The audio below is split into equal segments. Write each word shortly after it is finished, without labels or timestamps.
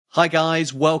Hi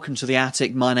guys, welcome to The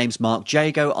Attic. My name's Mark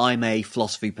Jago. I'm a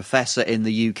philosophy professor in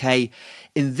the UK.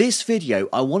 In this video,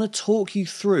 I want to talk you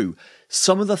through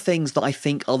some of the things that I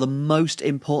think are the most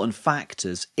important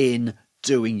factors in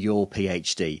doing your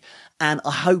PhD. And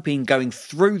I hope in going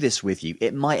through this with you,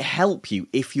 it might help you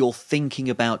if you're thinking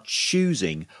about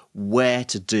choosing where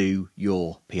to do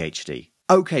your PhD.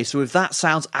 Okay, so if that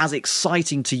sounds as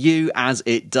exciting to you as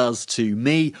it does to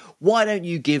me, why don't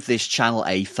you give this channel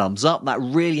a thumbs up? That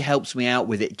really helps me out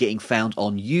with it getting found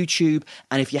on YouTube.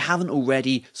 And if you haven't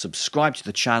already, subscribe to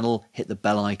the channel, hit the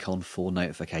bell icon for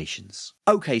notifications.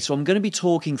 Okay, so I'm going to be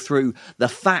talking through the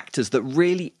factors that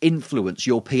really influence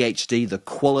your PhD, the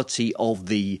quality of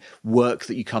the work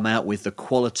that you come out with, the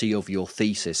quality of your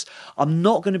thesis. I'm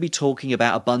not going to be talking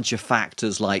about a bunch of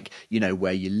factors like,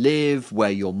 where you live, where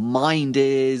your mind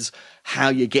is, how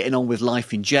you're getting on with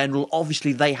life in general.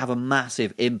 Obviously, they have a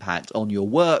massive impact on your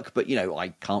work, but,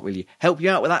 I can't really help you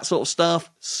out with that sort of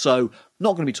stuff. So,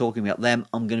 not going to be talking about them.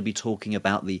 I'm going to be talking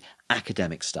about the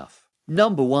academic stuff.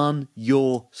 Number one,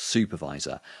 your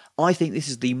supervisor. I think this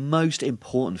is the most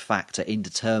important factor in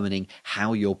determining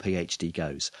how your PhD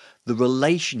goes. The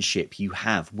relationship you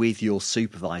have with your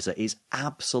supervisor is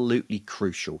absolutely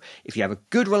crucial. If you have a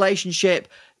good relationship,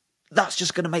 that's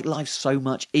just going to make life so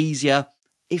much easier.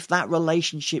 If that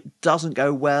relationship doesn't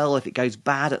go well, if it goes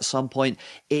bad at some point,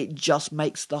 it just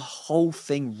makes the whole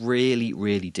thing really,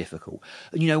 really difficult.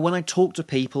 And when I talk to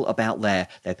people about their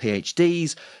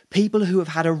PhDs, people who have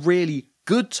had a really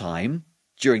good time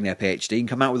during their PhD and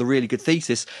come out with a really good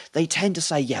thesis, they tend to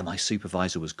say, yeah, my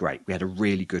supervisor was great. We had a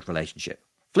really good relationship.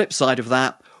 Flip side of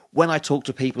that, when I talk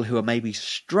to people who are maybe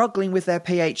struggling with their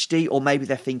PhD, or maybe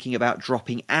they're thinking about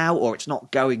dropping out, or it's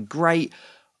not going great,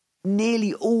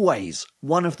 nearly always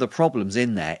one of the problems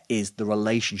in there is the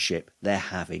relationship they're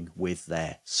having with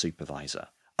their supervisor.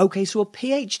 Okay, so a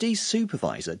PhD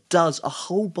supervisor does a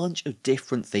whole bunch of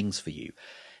different things for you.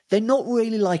 They're not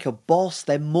really like a boss,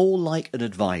 they're more like an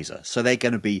advisor. So they're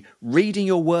going to be reading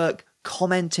your work,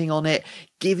 commenting on it,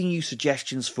 giving you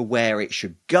suggestions for where it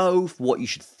should go, for what you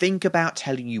should think about,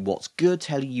 telling you what's good,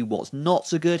 telling you what's not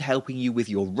so good, helping you with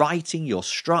your writing, your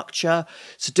structure.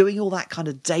 So doing all that kind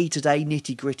of day-to-day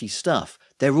nitty-gritty stuff.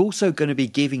 They're also going to be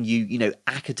giving you,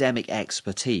 academic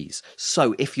expertise.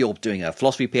 So if you're doing a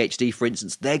philosophy PhD, for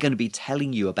instance, they're going to be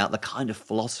telling you about the kind of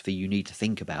philosophy you need to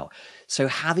think about. So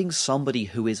having somebody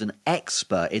who is an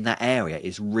expert in that area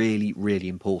is really, really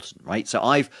important, right? So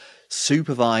I've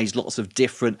supervised lots of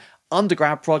different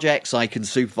undergrad projects. I can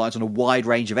supervise on a wide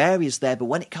range of areas there, but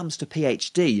when it comes to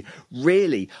PhD,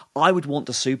 really, I would want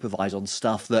to supervise on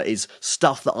stuff that is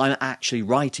stuff that I'm actually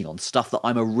writing on, stuff that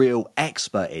I'm a real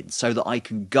expert in, so that I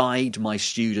can guide my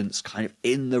students kind of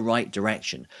in the right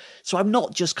direction. So I'm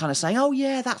not just kind of saying, oh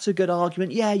yeah, that's a good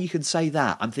argument. Yeah, you can say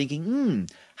that. I'm thinking,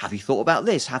 have you thought about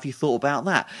this? Have you thought about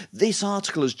that? This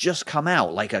article has just come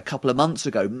out like a couple of months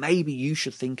ago. Maybe you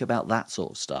should think about that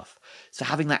sort of stuff. So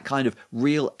having that kind of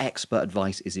real expert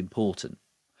advice is important.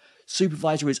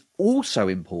 Supervisor is also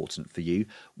important for you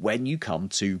when you come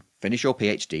to finish your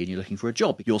PhD and you're looking for a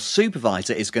job. Your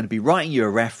supervisor is going to be writing you a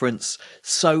reference.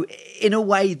 So in a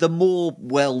way, the more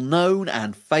well-known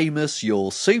and famous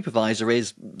your supervisor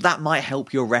is, that might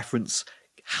help your reference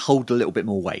hold a little bit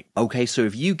more weight. Okay, so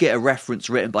if you get a reference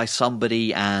written by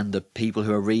somebody and the people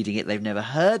who are reading it, they've never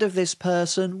heard of this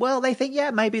person, well, they think,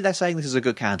 yeah, maybe they're saying this is a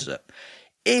good candidate.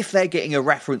 If they're getting a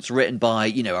reference written by,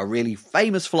 a really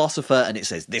famous philosopher and it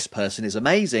says this person is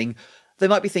amazing, they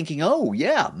might be thinking, oh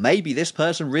yeah, maybe this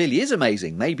person really is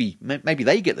amazing. Maybe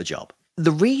they get the job.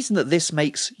 The reason that this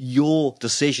makes your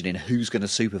decision in who's going to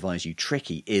supervise you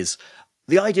tricky is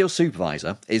the ideal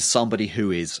supervisor is somebody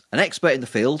who is an expert in the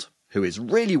field, who is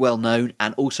really well known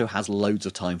and also has loads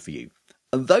of time for you.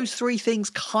 And those three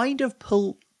things kind of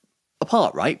pull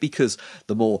apart, right? Because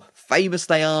the more famous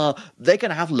they are, they're going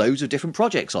to have loads of different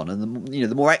projects on. And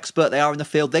the more expert they are in the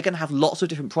field, they're going to have lots of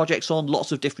different projects on,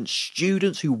 lots of different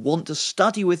students who want to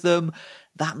study with them.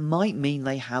 That might mean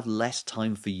they have less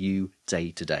time for you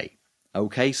day to day.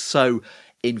 Okay, so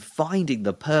in finding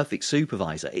the perfect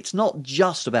supervisor, it's not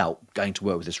just about going to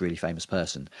work with this really famous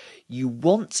person. You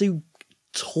want to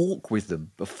talk with them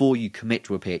before you commit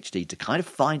to a PhD to kind of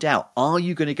find out, are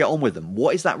you going to get on with them?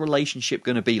 What is that relationship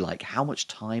going to be like? How much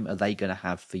time are they going to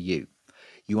have for you?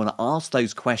 You want to ask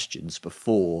those questions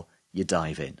before you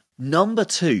dive in. Number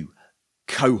two,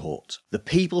 cohort. The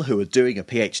people who are doing a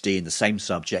PhD in the same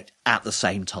subject at the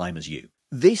same time as you.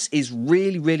 This is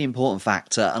really, really important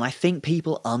factor, and I think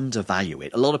people undervalue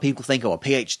it. A lot of people think, oh, a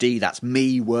PhD, that's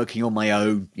me working on my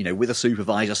own, with a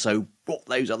supervisor, so what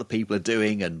those other people are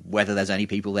doing and whether there's any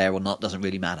people there or not doesn't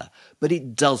really matter. But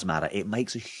it does matter. It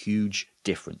makes a huge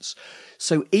difference.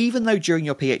 So even though during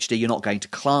your PhD you're not going to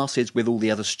classes with all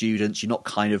the other students, you're not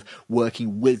kind of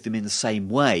working with them in the same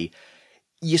way,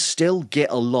 you still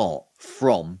get a lot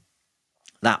from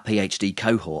that PhD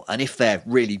cohort. And if they're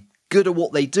really good at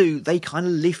what they do, they kind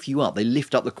of lift you up. They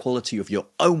lift up the quality of your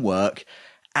own work.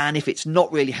 And if it's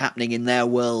not really happening in their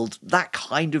world, that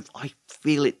I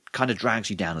feel it kind of drags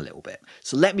you down a little bit.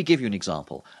 So let me give you an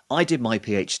example. I did my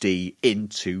PhD in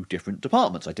 2 different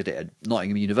departments. I did it at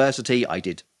Nottingham University. I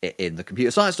did it in the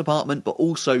computer science department, but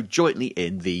also jointly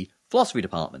in the philosophy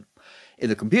department. In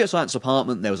the computer science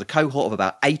department, there was a cohort of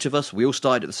about 8 of us. We all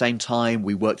started at the same time.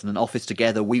 We worked in an office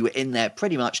together. We were in there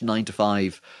pretty much 9 to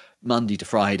 5, Monday to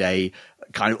Friday,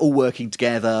 kind of all working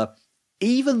together.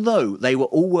 Even though they were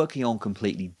all working on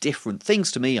completely different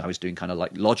things to me, I was doing kind of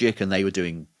like logic and they were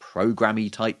doing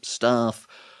programmy type stuff.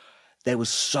 There was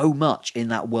so much in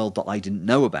that world that I didn't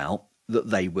know about that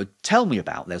they would tell me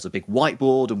about. There was a big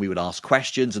whiteboard and we would ask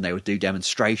questions and they would do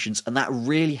demonstrations, and that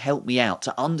really helped me out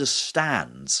to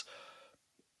understand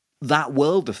that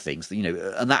world of things,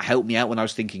 and that helped me out when I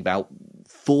was thinking about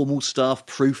formal stuff,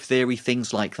 proof theory,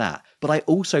 things like that. But I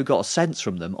also got a sense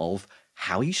from them of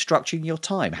how are you structuring your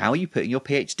time? How are you putting your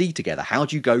PhD together? How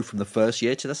do you go from the first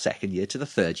year to the second year to the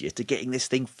third year to getting this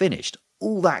thing finished?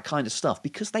 All that kind of stuff.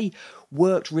 Because they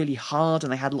worked really hard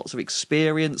and they had lots of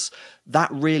experience, that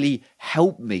really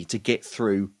helped me to get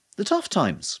through the tough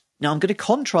times. Now, I'm going to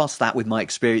contrast that with my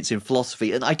experience in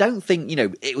philosophy, and I don't think,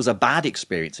 it was a bad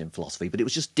experience in philosophy, but it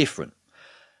was just different.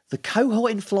 The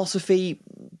cohort in philosophy,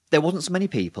 there wasn't so many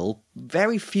people.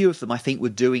 Very few of them, I think, were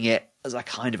doing it as a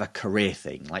kind of a career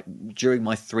thing. Like, during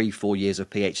my 3-4 years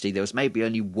of PhD, there was maybe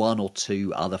only 1 or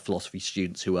 2 other philosophy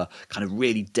students who were kind of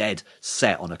really dead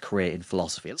set on a career in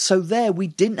philosophy. So there, we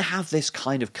didn't have this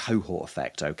kind of cohort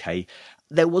effect, okay?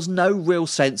 There was no real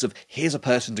sense of, here's a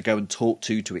person to go and talk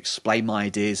to explain my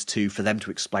ideas to, for them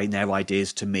to explain their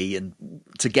ideas to me, and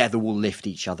together we'll lift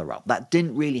each other up. That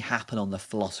didn't really happen on the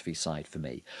philosophy side for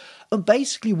me. And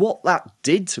basically what that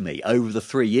did to me over the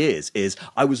 3 years is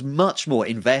I was much more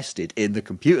invested in the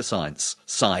computer science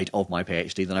side of my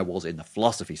PhD than I was in the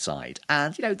philosophy side.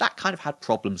 And, that kind of had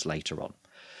problems later on.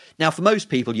 Now, for most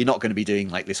people, you're not going to be doing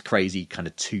like this crazy kind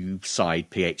of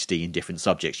 2-side PhD in different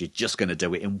subjects. You're just going to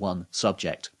do it in one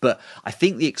subject. But I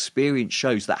think the experience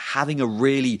shows that having a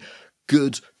really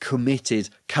good, committed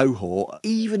cohort,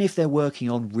 even if they're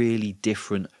working on really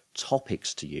different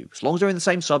topics to you, as long as they're in the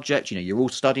same subject, you're all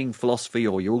studying philosophy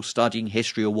or you're all studying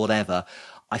history or whatever,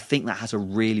 I think that has a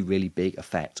really, really big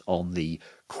effect on the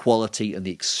quality and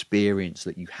the experience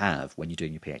that you have when you're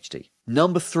doing your PhD.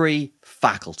 Number 3,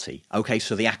 faculty. Okay,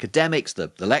 so the academics,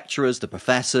 the lecturers, the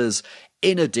professors,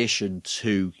 in addition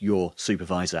to your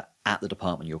supervisor at the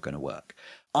department you're going to work.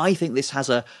 I think this has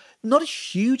not a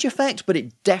huge effect, but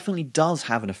it definitely does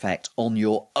have an effect on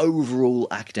your overall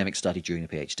academic study during a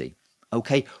PhD.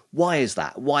 Okay, why is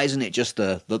that? Why isn't it just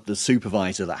the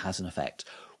supervisor that has an effect?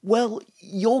 Well,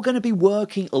 you're going to be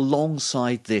working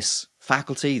alongside this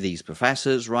faculty, these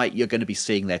professors, right? You're going to be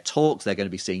seeing their talks, they're going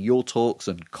to be seeing your talks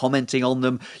and commenting on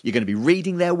them. You're going to be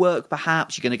reading their work,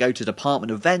 perhaps. You're going to go to department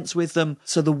events with them.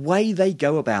 So the way they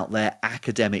go about their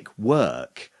academic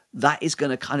work, that is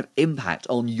going to kind of impact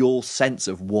on your sense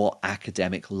of what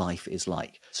academic life is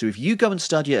like. So if you go and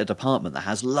study at a department that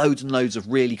has loads and loads of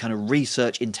really kind of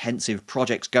research-intensive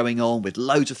projects going on with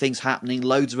loads of things happening,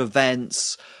 loads of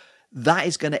events, that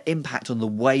is going to impact on the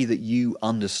way that you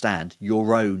understand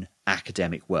your own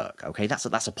academic work. Okay, that's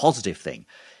a positive thing.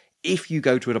 If you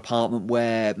go to a department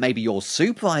where maybe your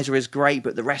supervisor is great,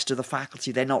 but the rest of the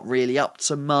faculty, they're not really up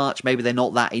to much, maybe they're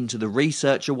not that into the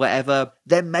research or whatever,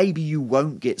 then maybe you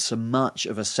won't get so much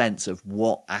of a sense of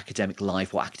what academic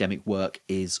life, what academic work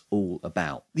is all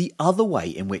about. The other way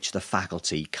in which the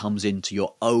faculty comes into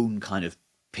your own kind of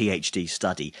PhD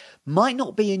study might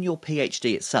not be in your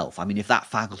PhD itself. I mean, if that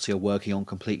faculty are working on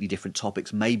completely different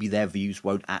topics, maybe their views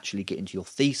won't actually get into your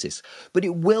thesis, but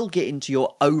it will get into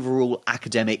your overall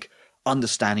academic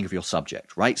understanding of your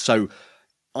subject, right? So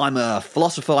I'm a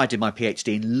philosopher, I did my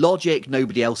PhD in logic,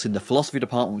 nobody else in the philosophy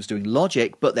department was doing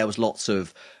logic, but there was lots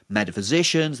of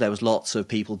metaphysicians, there was lots of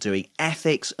people doing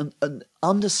ethics, and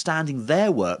understanding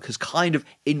their work has kind of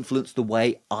influenced the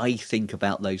way I think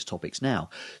about those topics now.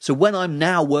 So when I'm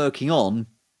now working on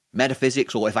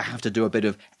metaphysics, or if I have to do a bit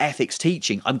of ethics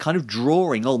teaching, I'm kind of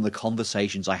drawing on the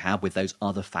conversations I have with those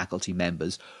other faculty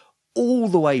members all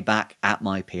the way back at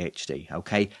my PhD,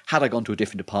 okay? Had I gone to a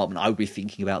different department, I would be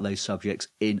thinking about those subjects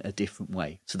in a different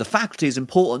way. So the faculty is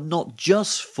important not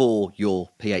just for your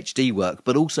PhD work,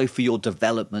 but also for your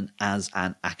development as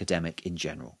an academic in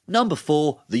general. Number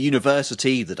 4, the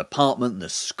university, the department, the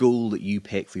school that you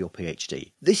pick for your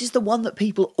PhD. This is the one that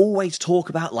people always talk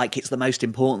about like it's the most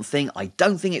important thing. I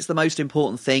don't think it's the most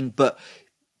important thing, but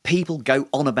people go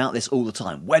on about this all the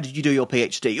time. Where did you do your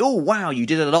PhD? Oh, wow, you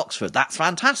did it at Oxford. That's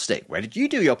fantastic. Where did you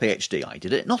do your PhD? I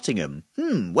did it at Nottingham.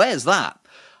 Where's that?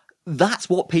 That's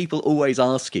what people always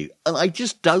ask you. And I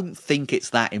just don't think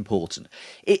it's that important.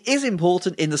 It is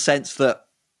important in the sense that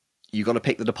you've got to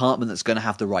pick the department that's going to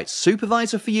have the right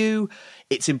supervisor for you.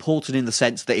 It's important in the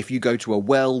sense that if you go to a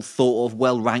well-thought of,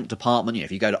 well-ranked department,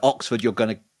 if you go to Oxford, you're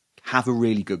going to have a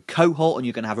really good cohort and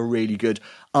you're going to have a really good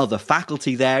other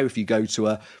faculty there. If you go to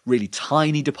a really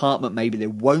tiny department, maybe there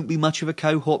won't be much of a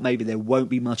cohort, maybe there won't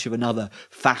be much of another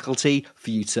faculty for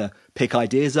you to pick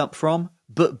ideas up from.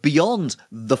 But beyond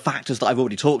the factors that I've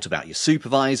already talked about, your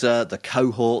supervisor, the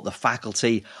cohort, the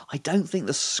faculty, I don't think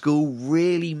the school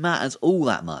really matters all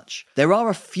that much. There are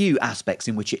a few aspects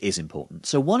in which it is important.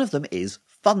 So one of them is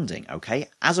funding, okay?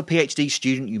 As a PhD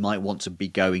student, you might want to be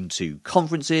going to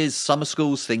conferences, summer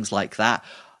schools, things like that.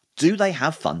 Do they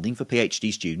have funding for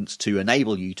PhD students to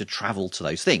enable you to travel to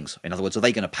those things? In other words, are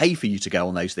they going to pay for you to go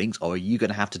on those things, or are you going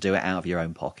to have to do it out of your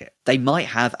own pocket? They might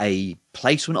have a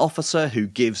placement officer who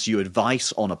gives you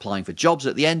advice on applying for jobs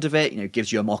at the end of it,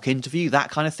 gives you a mock interview, that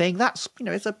kind of thing. That's,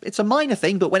 it's a minor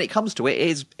thing, but when it comes to it, it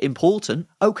is important.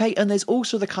 Okay, and there's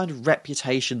also the kind of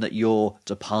reputation that your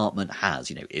department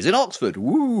has. Is it Oxford?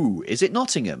 Ooh, is it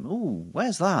Nottingham? Ooh,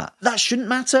 where's that? That shouldn't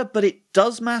matter, but it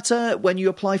does matter when you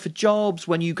apply for jobs,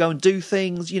 when you go and do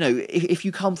things. If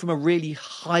you come from a really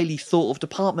highly thought of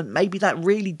department, maybe that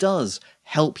really does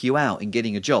help you out in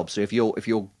getting a job. So if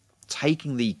you're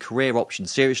taking the career option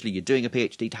seriously, you're doing a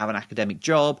PhD to have an academic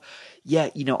job,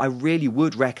 I really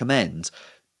would recommend,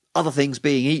 other things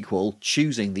being equal,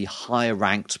 choosing the higher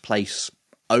ranked place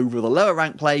over the lower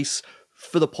ranked place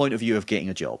for the point of view of getting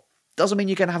a job. Doesn't mean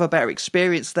you're going to have a better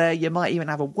experience there, you might even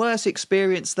have a worse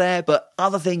experience there, but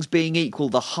other things being equal,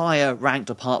 the higher ranked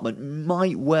department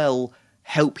might well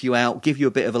help you out, give you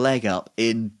a bit of a leg up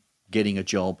in getting a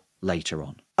job later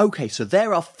on. Okay, so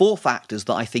there are 4 factors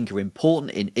that I think are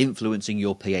important in influencing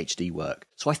your PhD work.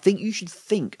 So I think you should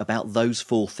think about those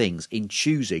 4 things in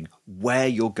choosing where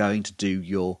you're going to do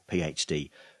your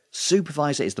PhD.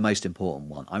 Supervisor is the most important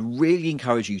one. I really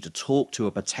encourage you to talk to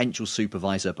a potential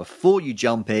supervisor before you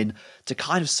jump in to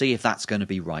kind of see if that's going to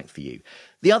be right for you.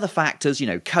 The other factors,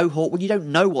 cohort, well, you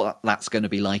don't know what that's going to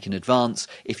be like in advance.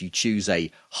 If you choose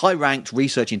a high-ranked,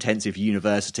 research-intensive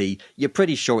university, you're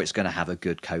pretty sure it's going to have a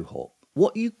good cohort.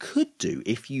 What you could do,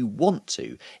 if you want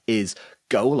to, is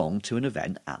go along to an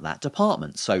event at that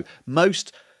department. So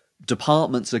most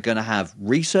departments are going to have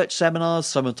research seminars.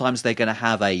 Sometimes they're going to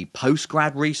have a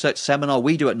postgrad research seminar.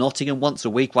 We do at Nottingham once a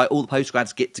week, right? All the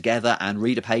postgrads get together and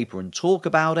read a paper and talk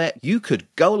about it. You could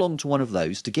go along to one of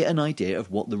those to get an idea of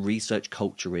what the research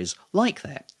culture is like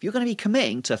there. If you're going to be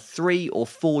committing to 3 or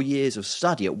 4 years of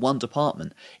study at one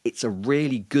department, it's a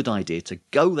really good idea to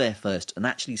go there first and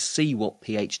actually see what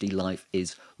PhD life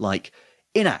is like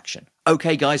in action.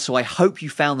 Okay guys, so I hope you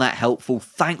found that helpful.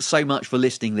 Thanks so much for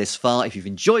listening this far. If you've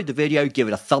enjoyed the video, give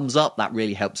it a thumbs up. That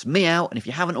really helps me out. And if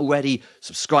you haven't already,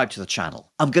 subscribe to the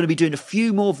channel. I'm going to be doing a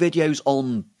few more videos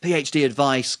on PhD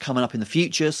advice coming up in the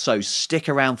future, so stick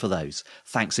around for those.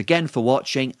 Thanks again for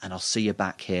watching, and I'll see you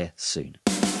back here soon.